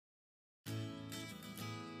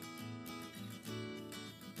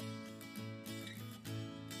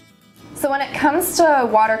So when it comes to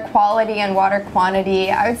water quality and water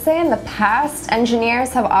quantity, I would say in the past,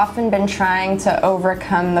 engineers have often been trying to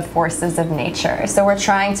overcome the forces of nature. So we're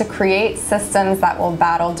trying to create systems that will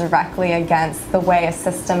battle directly against the way a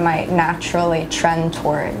system might naturally trend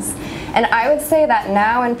towards. And I would say that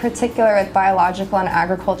now, in particular with biological and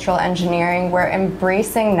agricultural engineering, we're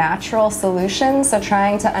embracing natural solutions, so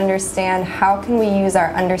trying to understand how can we use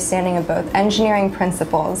our understanding of both engineering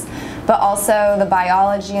principles, but also the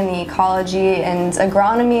biology and the ecology and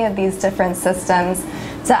agronomy of these different systems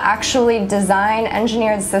to actually design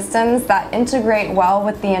engineered systems that integrate well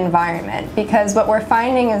with the environment. Because what we're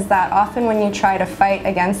finding is that often when you try to fight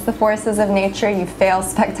against the forces of nature, you fail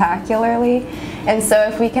spectacularly. And so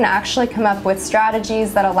if we can actually come up with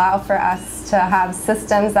strategies that allow for us to have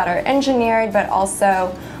systems that are engineered but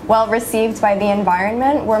also well received by the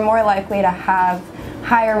environment, we're more likely to have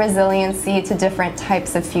higher resiliency to different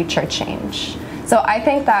types of future change. So I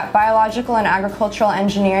think that biological and agricultural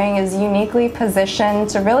engineering is uniquely positioned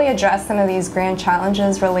to really address some of these grand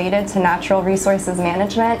challenges related to natural resources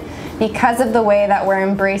management because of the way that we're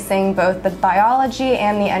embracing both the biology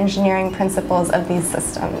and the engineering principles of these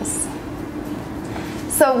systems.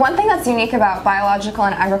 So one thing that's unique about biological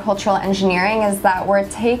and agricultural engineering is that we're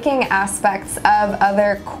taking aspects of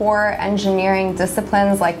other core engineering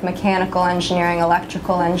disciplines like mechanical engineering,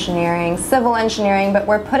 electrical engineering, civil engineering, but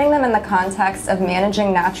we're putting them in the context of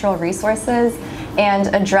managing natural resources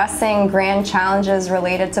and addressing grand challenges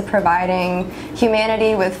related to providing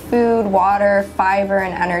humanity with food, water, fiber,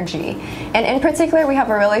 and energy. And in particular, we have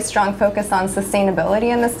a really strong focus on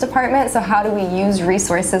sustainability in this department. So how do we use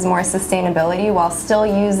resources more sustainability while still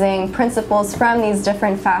using principles from these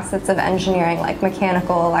different facets of engineering like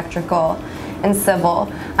mechanical, electrical, and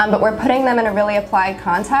civil. But we're putting them in a really applied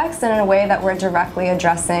context and in a way that we're directly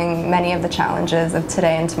addressing many of the challenges of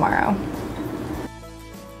today and tomorrow.